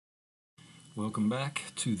Welcome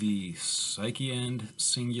back to the Psyche and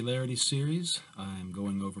Singularity series. I'm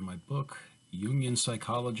going over my book, Jungian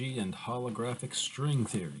Psychology and Holographic String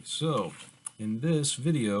Theory. So, in this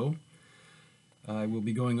video, I will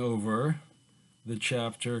be going over the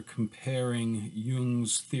chapter comparing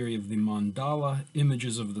Jung's theory of the mandala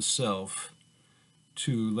images of the self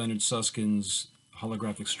to Leonard Suskind's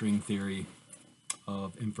holographic string theory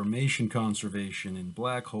of information conservation in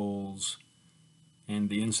black holes and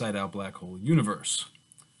the inside-out black hole universe.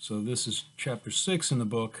 So this is chapter 6 in the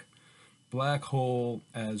book, Black Hole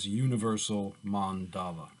as Universal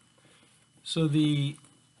Mandala. So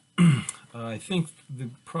I think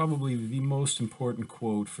probably the most important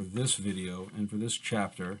quote for this video and for this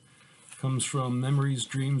chapter comes from Memories,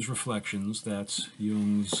 Dreams, Reflections. That's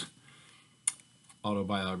Jung's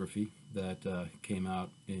autobiography that came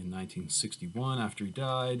out in 1961 after he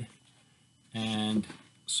died. And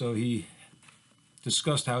so he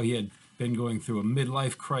discussed how he had been going through a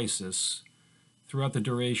midlife crisis throughout the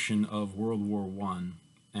duration of World War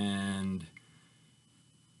I, and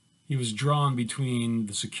he was drawn between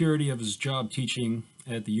the security of his job teaching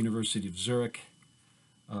at the University of Zurich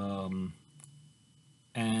and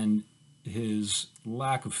his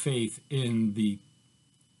lack of faith in the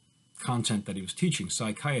content that he was teaching,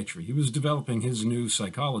 psychiatry. He was developing his new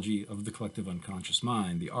psychology of the collective unconscious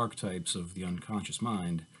mind, the archetypes of the unconscious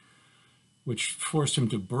mind, which forced him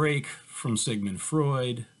to break from Sigmund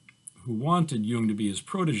Freud, who wanted Jung to be his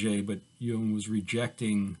protege, but Jung was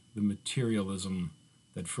rejecting the materialism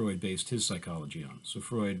that Freud based his psychology on. So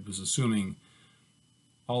Freud was assuming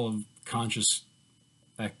all of conscious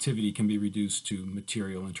activity can be reduced to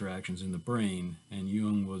material interactions in the brain, and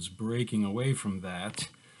Jung was breaking away from that.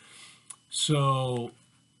 So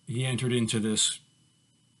he entered into this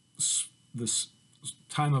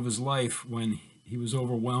time of his life when he was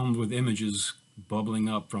overwhelmed with images bubbling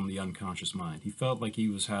up from the unconscious mind. He felt like he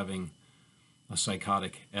was having a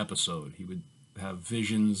psychotic episode. He would have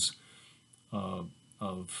visions of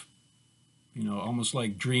almost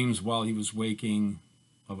like dreams while he was waking,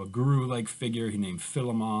 of a guru-like figure he named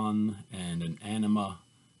Philemon, and an anima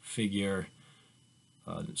figure,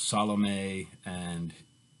 Salome, and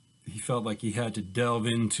he felt like he had to delve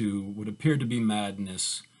into what appeared to be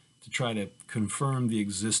madness to try to confirm the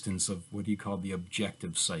existence of what he called the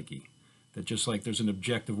objective psyche. That just like there's an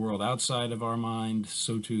objective world outside of our mind,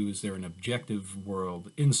 so too is there an objective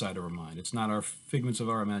world inside of our mind. It's not our figments of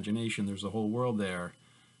our imagination. There's a whole world there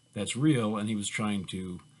that's real, and he was trying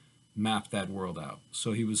to map that world out.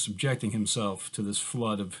 So he was subjecting himself to this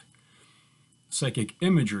flood of psychic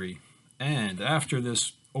imagery. And after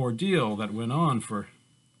this ordeal that went on for,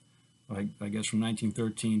 I guess, from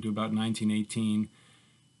 1913 to about 1918,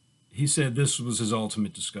 he said this was his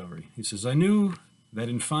ultimate discovery. He says, "I knew that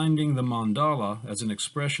in finding the mandala as an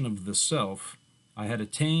expression of the self, I had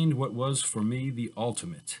attained what was for me the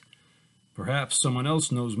ultimate. Perhaps someone else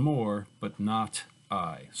knows more, but not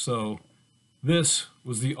I." So this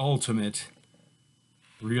was the ultimate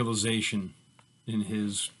realization in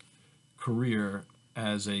his career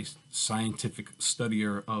as a scientific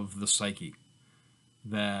studier of the psyche,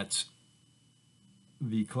 that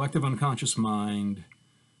the collective unconscious mind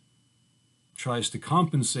tries to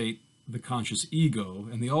compensate the conscious ego,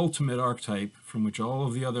 and the ultimate archetype from which all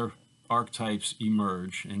of the other archetypes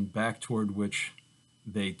emerge and back toward which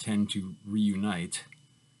they tend to reunite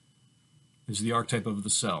is the archetype of the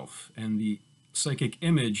self. And the psychic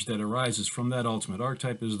image that arises from that ultimate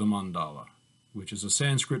archetype is the mandala, which is a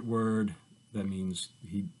Sanskrit word that means,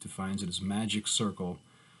 he defines it as magic circle,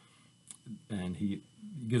 and he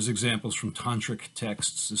gives examples from tantric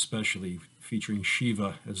texts, especially featuring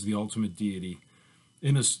Shiva as the ultimate deity,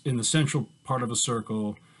 in the central part of a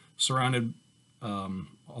circle, surrounded a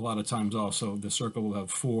lot of times also, the circle will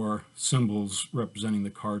have 4 symbols representing the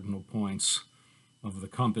cardinal points of the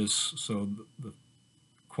compass. So the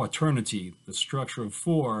quaternity, the structure of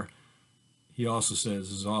 4, he also says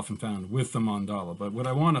is often found with the mandala. But what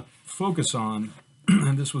I want to focus on,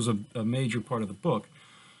 and this was a major part of the book,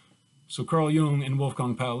 so Carl Jung and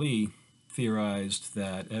Wolfgang Pauli theorized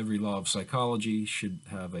that every law of psychology should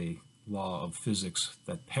have a law of physics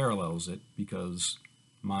that parallels it, because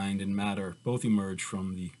mind and matter both emerge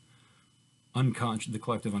from the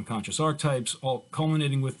collective unconscious archetypes, all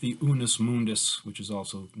culminating with the unus mundus, which is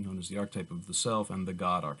also known as the archetype of the self, and the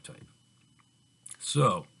God archetype.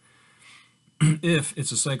 So, if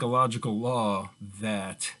it's a psychological law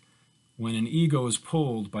that when an ego is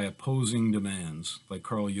pulled by opposing demands, like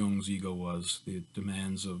Carl Jung's ego was, the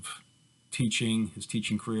demands of teaching, his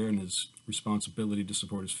teaching career, and his responsibility to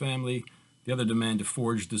support his family, the other demand to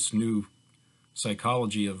forge this new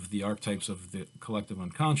psychology of the archetypes of the collective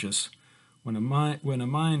unconscious, When a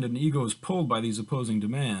mind and ego is pulled by these opposing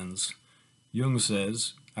demands, Jung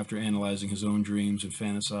says, after analyzing his own dreams and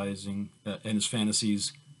fantasizing and his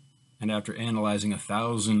fantasies, and after analyzing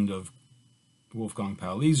 1,000 of Wolfgang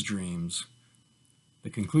Pauli's dreams, the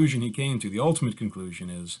conclusion he came to, the ultimate conclusion,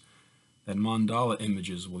 is that mandala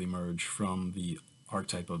images will emerge from the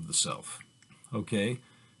archetype of the self. Okay,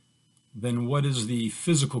 then what is the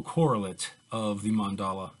physical correlate of the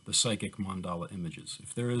mandala, the psychic mandala images?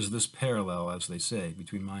 If there is this parallel, as they say,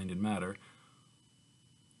 between mind and matter,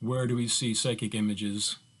 where do we see psychic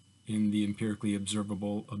images in the empirically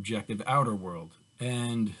observable objective outer world?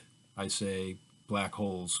 And I say black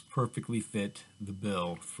holes perfectly fit the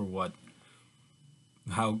bill for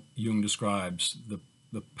how Jung describes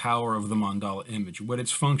the power of the mandala image. What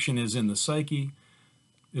its function is in the psyche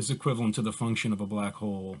is equivalent to the function of a black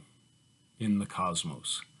hole in the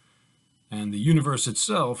cosmos. And the universe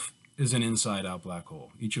itself is an inside-out black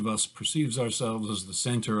hole. Each of us perceives ourselves as the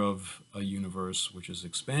center of a universe which is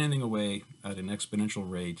expanding away at an exponential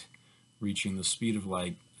rate, reaching the speed of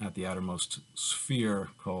light at the outermost sphere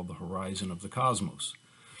called the horizon of the cosmos.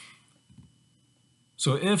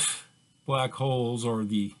 So if black holes are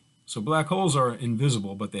black holes are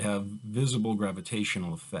invisible, but they have visible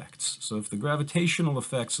gravitational effects. So if the gravitational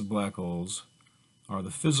effects of black holes are the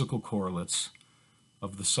physical correlates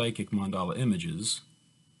of the psychic mandala images,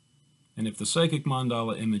 and if the psychic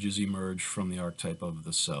mandala images emerge from the archetype of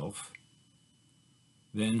the self,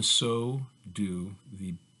 then so do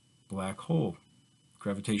the black hole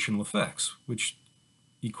gravitational effects, which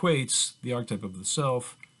equates the archetype of the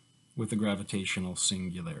self with the gravitational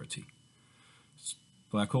singularity.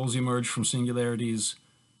 Black holes emerge from singularities,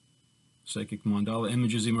 psychic mandala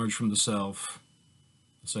images emerge from the self.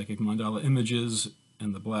 The psychic mandala images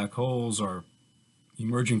and the black holes are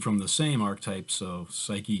emerging from the same archetype, so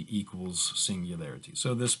psyche equals singularity.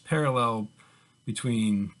 So this parallel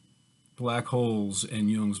between black holes and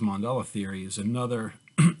Jung's mandala theory is another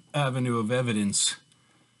avenue of evidence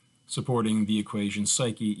supporting the equation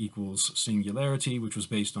psyche equals singularity, which was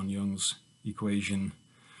based on Jung's equation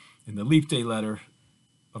in the Leap Day letter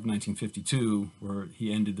of 1952, where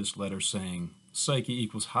he ended this letter saying, psyche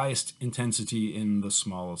equals highest intensity in the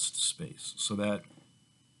smallest space. So that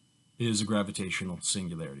is a gravitational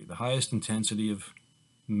singularity. The highest intensity of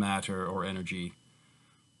matter or energy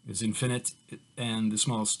is infinite, and the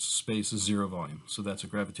smallest space is zero volume. So that's a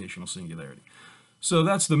gravitational singularity. So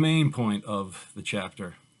that's the main point of the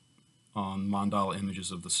chapter on mandala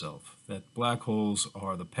images of the self, that black holes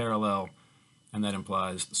are the parallel, and that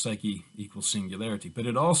implies the psyche equals singularity. But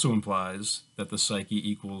it also implies that the psyche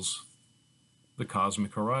equals the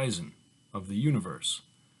cosmic horizon of the universe,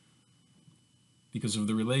 because of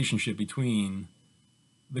the relationship between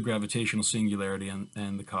the gravitational singularity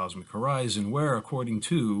and the cosmic horizon, where, according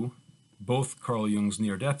to both Carl Jung's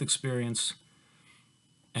near-death experience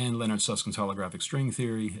and Leonard Suskind's holographic string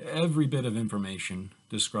theory, every bit of information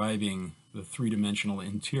describing the three-dimensional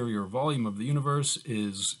interior volume of the universe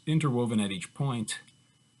is interwoven at each point,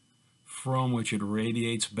 from which it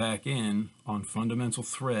radiates back in on fundamental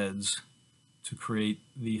threads to create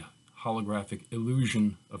the holographic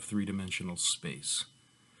illusion of three-dimensional space.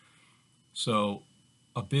 So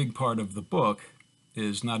a big part of the book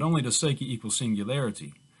is not only does psyche equal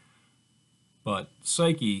singularity, but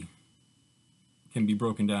psyche can be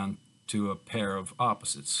broken down to a pair of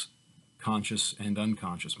opposites, conscious and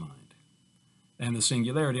unconscious mind. And the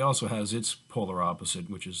singularity also has its polar opposite,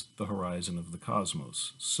 which is the horizon of the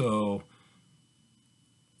cosmos. So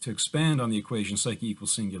to expand on the equation psyche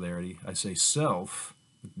equals singularity, I say self,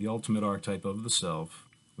 the ultimate archetype of the self,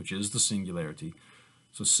 which is the singularity.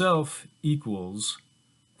 So self equals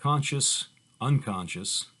conscious,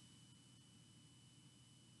 unconscious,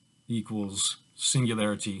 equals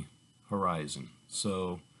singularity, horizon.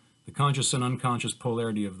 So the conscious and unconscious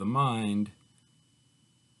polarity of the mind,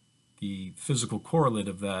 the physical correlate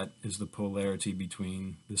of that is the polarity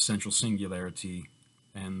between the central singularity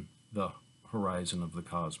and the horizon of the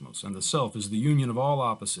cosmos. And the self is the union of all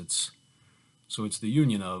opposites. So it's the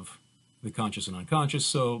union of the conscious and unconscious.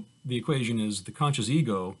 So the equation is the conscious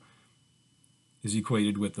ego is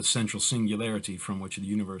equated with the central singularity from which the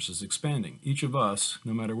universe is expanding. Each of us,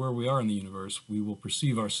 no matter where we are in the universe, we will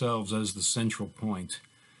perceive ourselves as the central point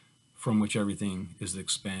from which everything is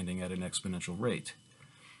expanding at an exponential rate.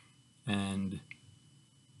 And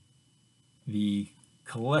the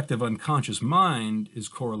collective unconscious mind is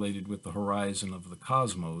correlated with the horizon of the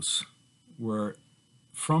cosmos,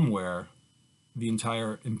 from where the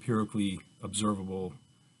entire empirically observable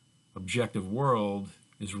objective world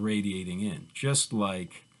is radiating in, just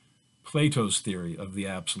like Plato's theory of the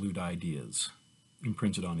absolute ideas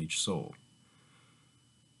imprinted on each soul.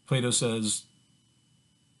 Plato says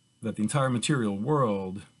that the entire material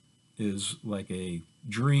world is like a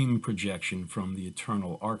dream projection from the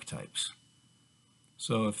eternal archetypes.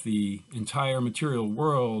 So if the entire material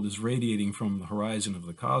world is radiating from the horizon of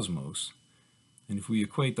the cosmos, and if we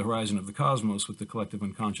equate the horizon of the cosmos with the collective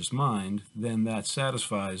unconscious mind, then that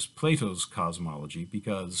satisfies Plato's cosmology,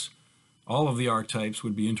 because all of the archetypes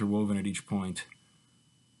would be interwoven at each point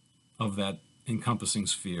of that encompassing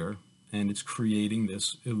sphere, and it's creating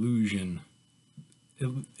this illusion.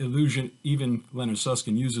 Illusion, even Leonard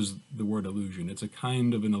Susskind uses the word illusion. It's a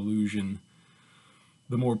kind of an illusion.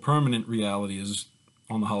 The more permanent reality is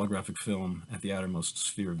on the holographic film at the outermost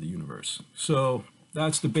sphere of the universe. So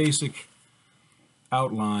that's the basic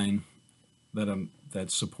outline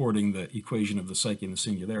that's supporting the equation of the psyche and the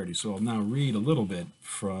singularity. So I'll now read a little bit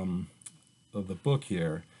from the book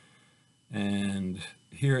here. And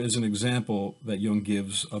here is an example that Jung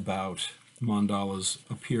gives about mandalas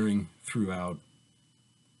appearing throughout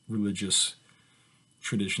religious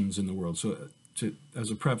traditions in the world. So as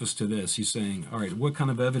a preface to this, he's saying, all right, what kind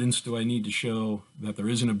of evidence do I need to show that there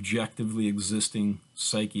is an objectively existing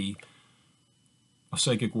psyche, a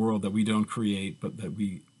psychic world that we don't create, but that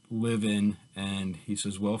we live in? And he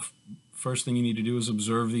says, well, first thing you need to do is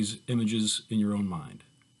observe these images in your own mind.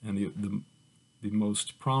 And the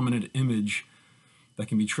most prominent image that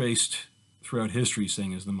can be traced throughout history,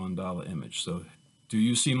 saying, is the mandala image. So do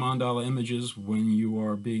you see mandala images when you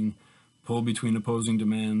are being pulled between opposing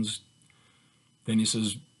demands? Then he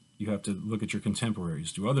says you have to look at your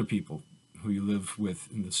contemporaries. Do other people who you live with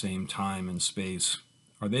in the same time and space,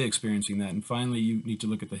 are they experiencing that? And finally, you need to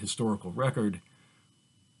look at the historical record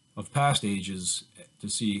of past ages to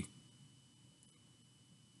see,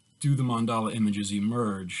 do the mandala images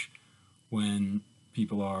emerge when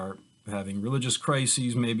people are having religious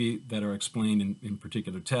crises, maybe, that are explained in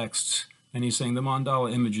particular texts. And he's saying the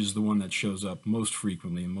mandala image is the one that shows up most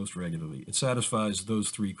frequently and most regularly. It satisfies those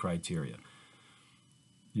three criteria.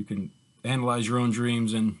 You can analyze your own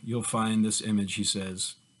dreams and you'll find this image, he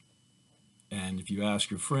says. And if you ask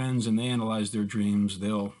your friends and they analyze their dreams,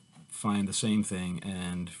 they'll find the same thing.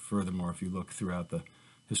 And furthermore, if you look throughout the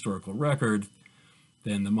historical record,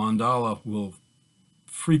 then the mandala will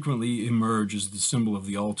frequently emerge as the symbol of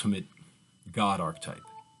the ultimate God archetype.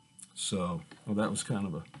 So, well, that was kind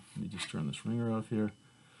of a, let me just turn this ringer off here.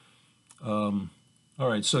 All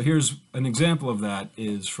right, so here's an example of that,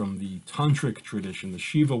 is from the Tantric tradition, the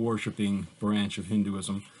Shiva-worshipping branch of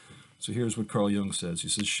Hinduism. So here's what Carl Jung says. He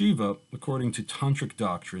says, Shiva, according to Tantric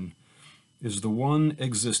doctrine, is the one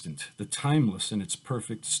existent, the timeless in its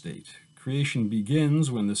perfect state. Creation begins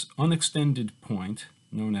when this unextended point,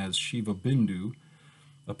 known as Shiva Bindu,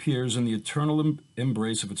 appears in the eternal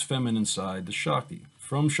embrace of its feminine side, the Shakti.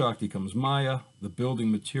 From Shakti comes Maya, the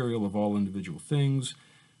building material of all individual things.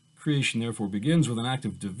 Creation therefore begins with an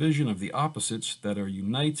active division of the opposites that are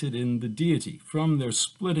united in the deity. From their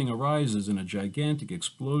splitting arises in a gigantic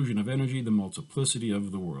explosion of energy the multiplicity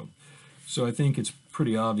of the world. So I think it's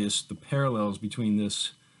pretty obvious the parallels between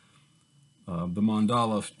this, the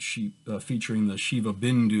mandala featuring the Shiva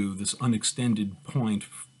Bindu, this unextended point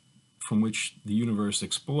from which the universe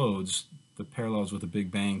explodes. The parallels with the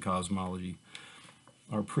Big Bang cosmology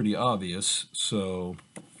are pretty obvious. So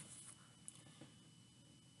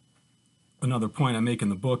another point I make in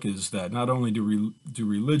the book is that not only do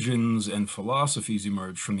religions and philosophies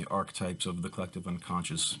emerge from the archetypes of the collective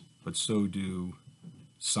unconscious, but so do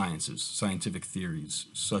sciences, scientific theories,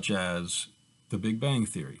 such as the Big Bang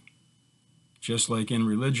theory. Just like in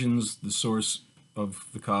religions, the source of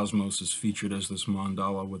the cosmos is featured as this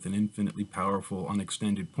mandala with an infinitely powerful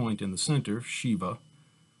unextended point in the center, Shiva.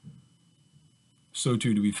 So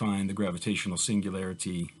too do we find the gravitational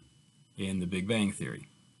singularity in the Big Bang theory.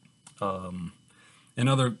 In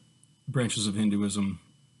other branches of Hinduism,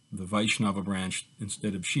 the Vaishnava branch,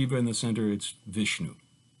 instead of Shiva in the center, it's Vishnu.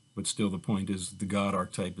 But still the point is the God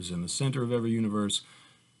archetype is in the center of every universe,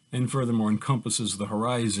 and furthermore encompasses the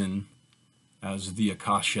horizon as the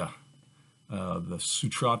Akasha. The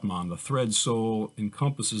Sutratman, the thread soul,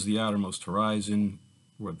 encompasses the outermost horizon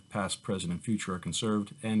where the past, present, and future are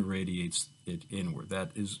conserved and radiates it inward.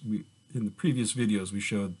 That is, in the previous videos we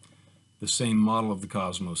showed the same model of the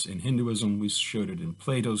cosmos in Hinduism. We showed it in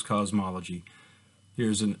Plato's cosmology.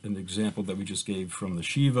 Here's an example that we just gave from the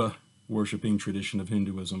Shiva worshipping tradition of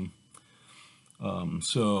Hinduism. And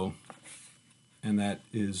that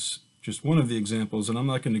is just one of the examples, and I'm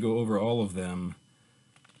not going to go over all of them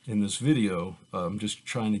in this video. I'm just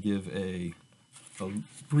trying to give a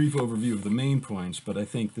brief overview of the main points, but I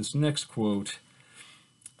think this next quote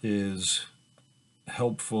is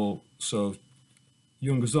helpful. So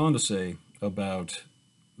Jung goes on to say about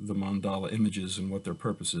the mandala images and what their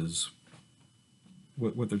purpose is,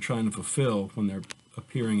 what they're trying to fulfill when they're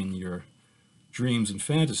appearing in your dreams and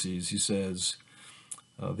fantasies. He says,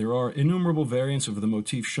 there are innumerable variants of the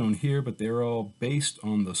motif shown here, but they are all based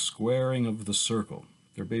on the squaring of the circle.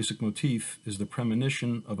 Their basic motif is the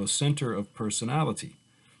premonition of a center of personality,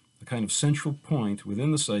 a kind of central point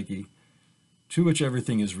within the psyche to which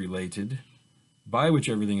everything is related, by which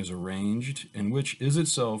everything is arranged, and which is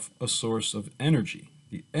itself a source of energy.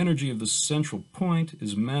 The energy of the central point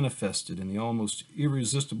is manifested in the almost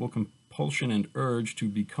irresistible compulsion and urge to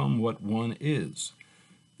become what one is.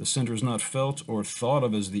 The center is not felt or thought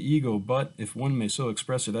of as the ego, but, if one may so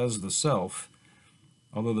express it, as the self.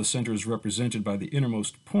 Although the center is represented by the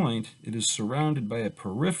innermost point, it is surrounded by a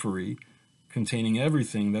periphery containing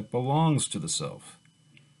everything that belongs to the self,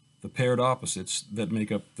 the paired opposites that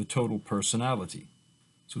make up the total personality.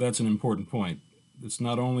 So that's an important point. It's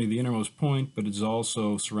not only the innermost point, but it's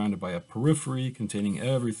also surrounded by a periphery containing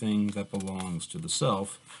everything that belongs to the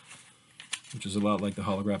self, which is a lot like the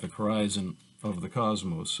holographic horizon of the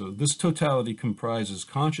cosmos. So this totality comprises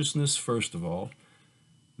consciousness, first of all,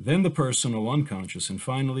 then the personal unconscious, and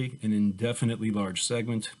finally an indefinitely large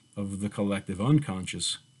segment of the collective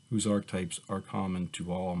unconscious, whose archetypes are common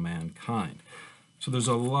to all mankind. So there's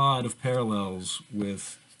a lot of parallels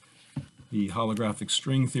with the holographic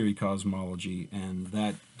string theory cosmology and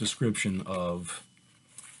that description of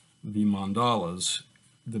the mandalas,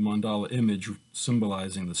 the mandala image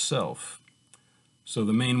symbolizing the self. So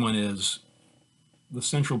the main one is the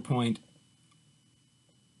central point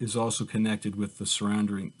is also connected with the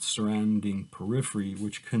surrounding periphery,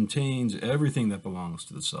 which contains everything that belongs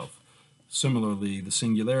to the self. Similarly, the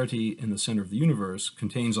singularity in the center of the universe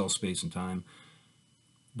contains all space and time,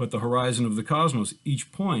 but the horizon of the cosmos,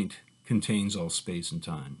 each point, contains all space and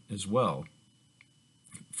time as well,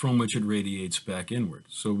 from which it radiates back inward.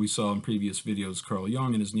 So we saw in previous videos Carl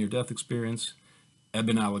Jung and his near-death experience,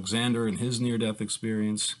 Eben Alexander and his near-death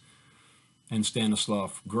experience, and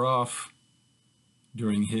Stanislav Grof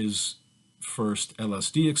during his first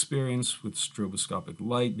LSD experience with stroboscopic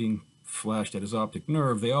light being flashed at his optic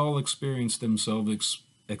nerve. They all experienced themselves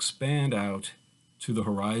expand out to the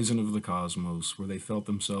horizon of the cosmos, where they felt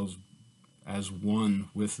themselves as one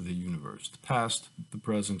with the universe, the past, the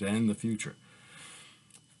present, and the future.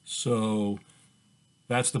 So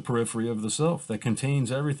that's the periphery of the self that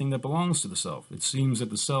contains everything that belongs to the self. It seems that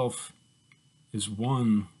the self is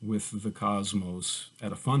one with the cosmos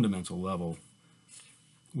at a fundamental level,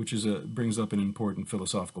 which brings up an important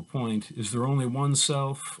philosophical point. Is there only one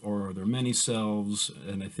self, or are there many selves?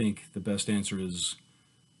 And I think the best answer is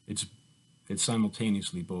it's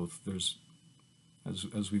simultaneously both. There's,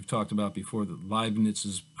 as we've talked about before, the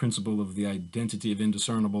Leibniz's principle of the identity of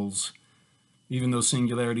indiscernibles. Even though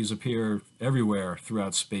singularities appear everywhere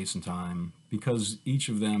throughout space and time, because each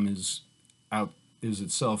of them is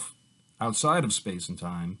itself outside of space and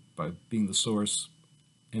time by being the source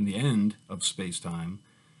and the end of space-time,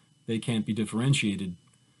 they can't be differentiated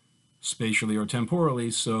spatially or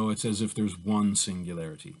temporally, so it's as if there's one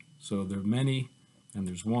singularity. So there are many, and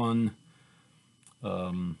there's one,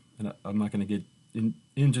 and I'm not going to get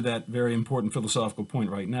into that very important philosophical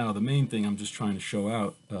point right now. The main thing I'm just trying to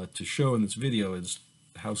show in this video is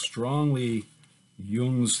how strongly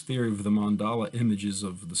Jung's theory of the mandala images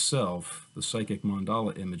of the self, the psychic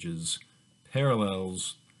mandala images,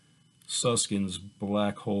 parallels Suskind's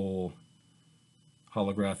black hole,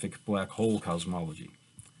 holographic black hole cosmology.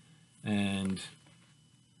 And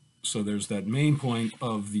so there's that main point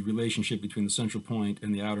of the relationship between the central point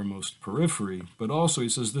and the outermost periphery, but also he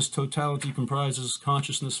says this totality comprises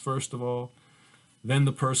consciousness first of all, then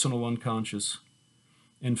the personal unconscious,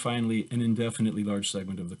 and finally an indefinitely large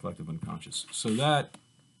segment of the collective unconscious. So that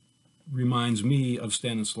reminds me of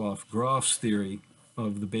Stanislav Grof's theory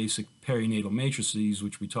of the basic perinatal matrices,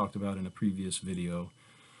 which we talked about in a previous video.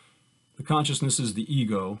 The consciousness is the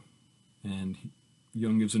ego, and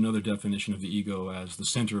Jung gives another definition of the ego as the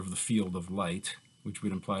center of the field of light, which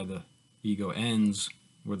would imply the ego ends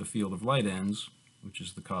where the field of light ends, which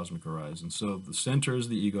is the cosmic horizon. So the center is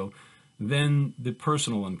the ego, then the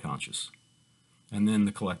personal unconscious, and then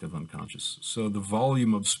the collective unconscious. So the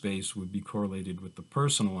volume of space would be correlated with the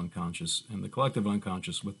personal unconscious and the collective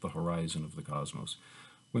unconscious with the horizon of the cosmos.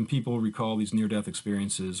 When people recall these near-death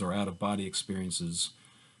experiences or out-of-body experiences,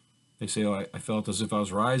 they say, oh, I felt as if I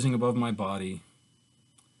was rising above my body,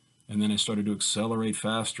 and then I started to accelerate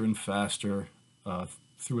faster and faster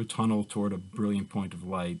through a tunnel toward a brilliant point of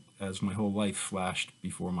light as my whole life flashed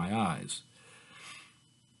before my eyes.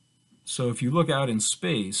 So if you look out in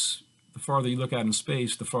space, the farther you look out in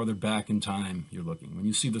space, the farther back in time you're looking. When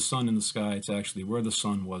you see the sun in the sky, it's actually where the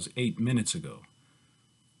sun was 8 minutes ago.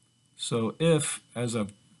 So if, as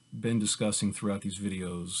I've been discussing throughout these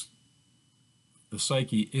videos, the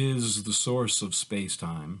psyche is the source of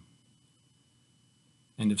space-time,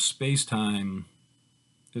 and if space-time,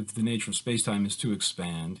 if the nature of space-time is to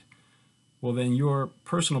expand, well then your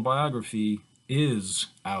personal biography is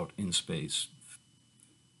out in space.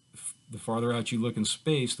 The farther out you look in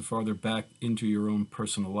space, the farther back into your own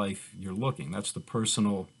personal life you're looking. That's the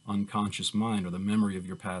personal unconscious mind, or the memory of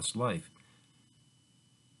your past life.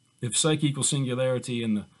 If psyche equals singularity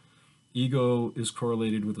and the ego is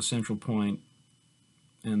correlated with the central point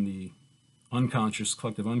and the unconscious,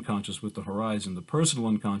 collective unconscious with the horizon, the personal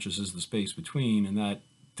unconscious is the space between, and that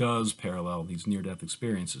does parallel these near-death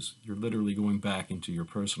experiences. You're literally going back into your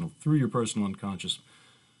personal, through your personal unconscious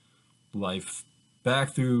life,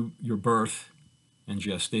 back through your birth and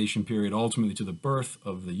gestation period, ultimately to the birth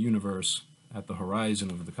of the universe at the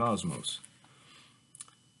horizon of the cosmos.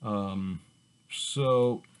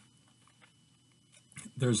 So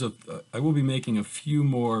I will be making a few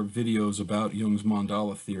more videos about Jung's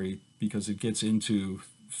mandala theory, because it gets into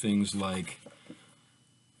things like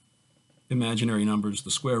imaginary numbers,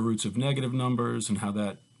 the square roots of negative numbers, and how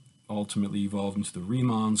that ultimately evolved into the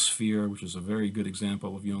Riemann sphere, which is a very good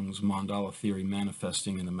example of Jung's mandala theory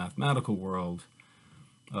manifesting in the mathematical world.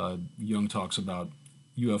 Jung talks about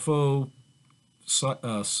UFO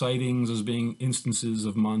sightings as being instances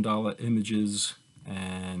of mandala images,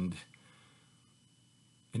 and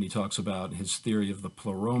he talks about his theory of the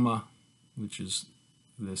pleroma, which is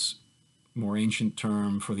this more ancient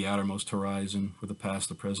term for the outermost horizon, where the past,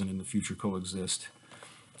 the present, and the future coexist.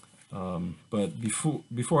 But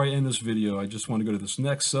before I end this video, I just want to go to this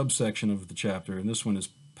next subsection of the chapter, and this one is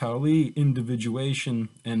Pauli, individuation,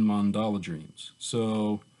 and mandala dreams.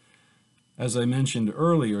 So, as I mentioned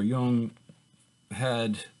earlier, Jung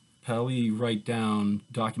had Pauli write down,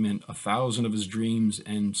 document 1,000 of his dreams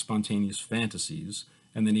and spontaneous fantasies,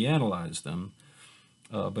 and then he analyzed them.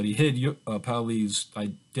 But he hid Pauli's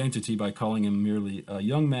identity by calling him merely a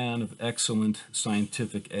young man of excellent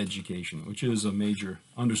scientific education, which is a major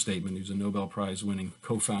understatement. He's a Nobel Prize-winning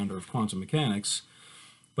co-founder of quantum mechanics.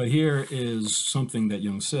 But here is something that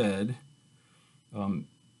Jung said.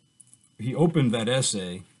 He opened that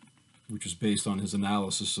essay, which is based on his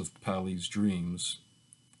analysis of Pauli's dreams.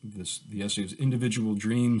 The essay is Individual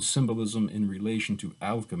Dream Symbolism in Relation to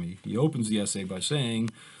Alchemy. He opens the essay by saying,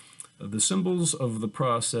 the symbols of the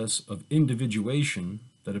process of individuation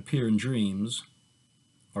that appear in dreams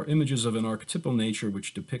are images of an archetypal nature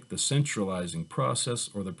which depict the centralizing process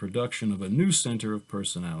or the production of a new center of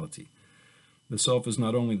personality. The self is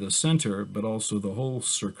not only the center, but also the whole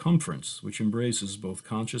circumference, which embraces both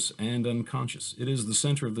conscious and unconscious. It is the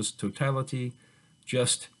center of this totality,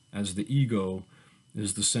 just as the ego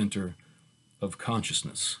is the center of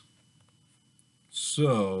consciousness.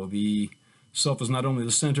 So the self is not only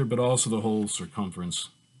the center, but also the whole circumference,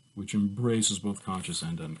 which embraces both conscious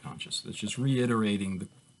and unconscious. It's just reiterating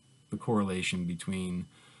the correlation between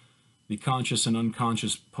the conscious and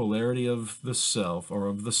unconscious polarity of the self, or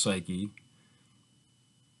of the psyche,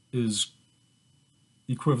 is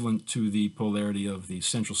equivalent to the polarity of the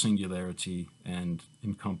central singularity and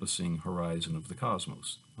encompassing horizon of the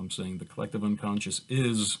cosmos. I'm saying the collective unconscious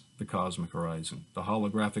is the cosmic horizon. The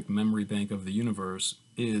holographic memory bank of the universe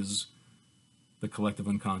is the collective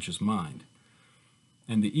unconscious mind.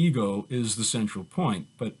 And the ego is the central point,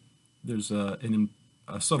 but there's a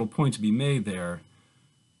subtle point to be made there.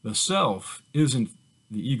 The self isn't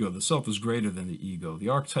the ego. The self is greater than the ego. The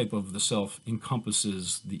archetype of the self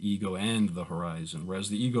encompasses the ego and the horizon, whereas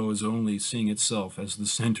the ego is only seeing itself as the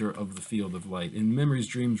center of the field of light. In Memories,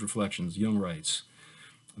 Dreams, Reflections, Jung writes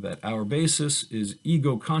that our basis is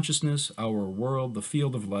ego consciousness, our world, the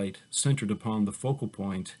field of light, centered upon the focal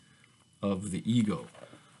point of the ego.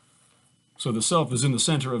 So the self is in the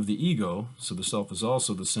center of the ego, so the self is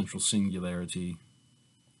also the central singularity,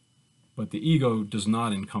 but the ego does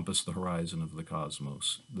not encompass the horizon of the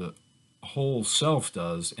cosmos. The whole self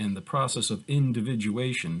does, and the process of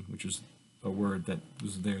individuation, which is a word that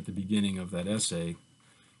was there at the beginning of that essay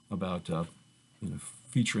about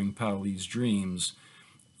featuring Pauli's dreams,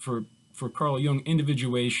 for Carl Jung,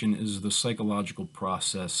 individuation is the psychological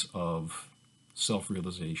process of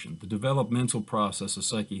self-realization, the developmental process a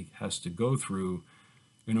psyche has to go through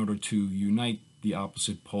in order to unite the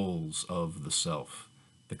opposite poles of the self,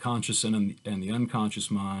 the conscious and the unconscious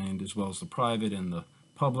mind, as well as the private and the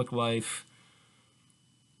public life.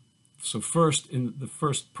 So the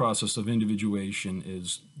first process of individuation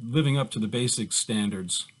is living up to the basic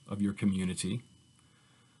standards of your community,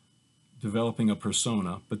 developing a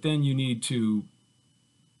persona, but then you need to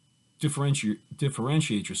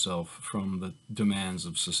differentiate yourself from the demands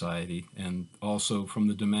of society and also from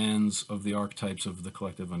the demands of the archetypes of the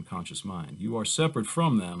collective unconscious mind. You are separate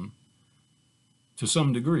from them to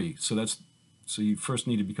some degree. So you first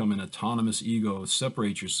need to become an autonomous ego,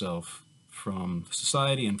 separate yourself from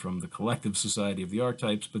society and from the collective society of the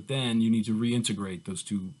archetypes, but then you need to reintegrate those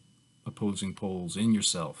two opposing poles in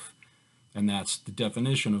yourself. And that's the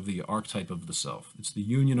definition of the archetype of the self. It's the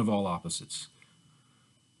union of all opposites,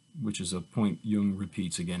 which is a point Jung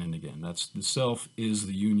repeats again and again. That's the self is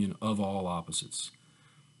the union of all opposites.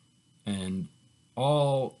 And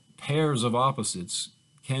all pairs of opposites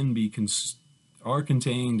are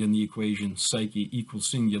contained in the equation psyche equals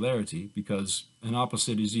singularity, because an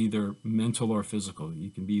opposite is either mental or physical. You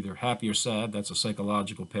can be either happy or sad, that's a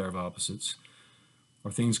psychological pair of opposites,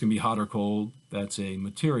 or things can be hot or cold, that's a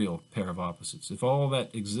material pair of opposites. If all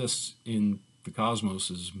that exists in the cosmos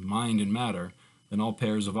is mind and matter, then all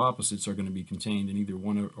pairs of opposites are going to be contained in either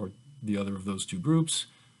one or the other of those two groups.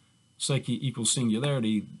 Psyche equals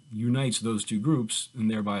singularity unites those two groups, and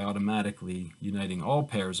thereby automatically uniting all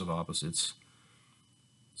pairs of opposites.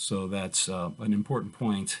 So that's an important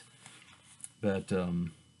point, that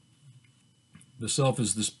the self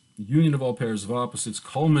is this union of all pairs of opposites,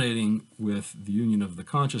 culminating with the union of the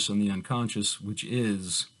conscious and the unconscious, which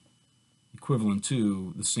is equivalent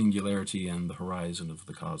to the singularity and the horizon of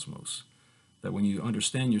the cosmos. That when you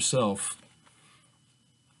understand yourself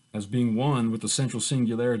as being one with the central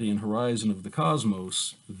singularity and horizon of the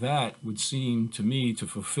cosmos, that would seem to me to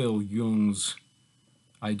fulfill Jung's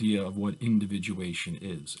idea of what individuation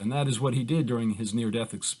is. And that is what he did during his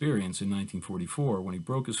near-death experience in 1944, when he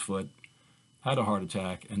broke his foot, had a heart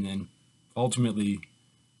attack, and then ultimately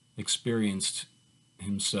experienced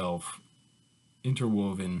himself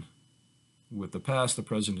interwoven with the past, the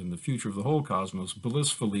present, and the future of the whole cosmos,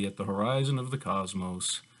 blissfully at the horizon of the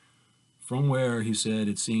cosmos, from where, he said,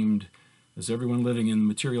 it seemed as everyone living in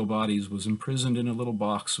material bodies was imprisoned in a little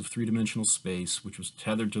box of three-dimensional space, which was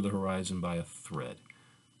tethered to the horizon by a thread.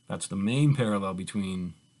 That's the main parallel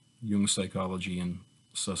between Jung's psychology and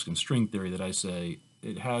Susskind's string theory, that I say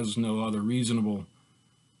it has no other reasonable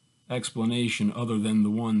explanation other than the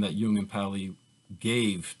one that Jung and Pauli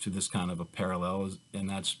gave to this kind of a parallel, and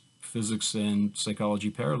that's physics and psychology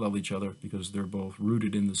parallel each other because they're both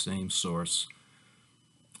rooted in the same source.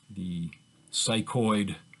 The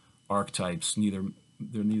psychoid archetypes,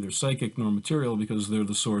 they're neither psychic nor material because they're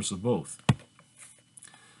the source of both.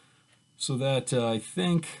 So that I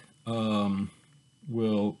think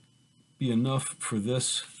will be enough for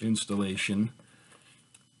this installation.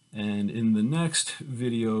 And in the next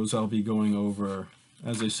videos, I'll be going over,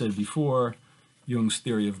 as I said before, Jung's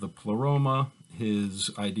theory of the pleroma,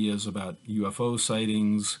 his ideas about UFO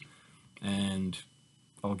sightings, and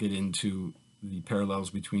I'll get into the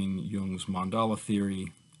parallels between Jung's mandala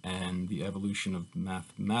theory and the evolution of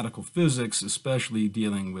mathematical physics, especially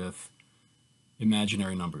dealing with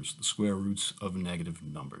imaginary numbers, the square roots of negative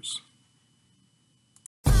numbers.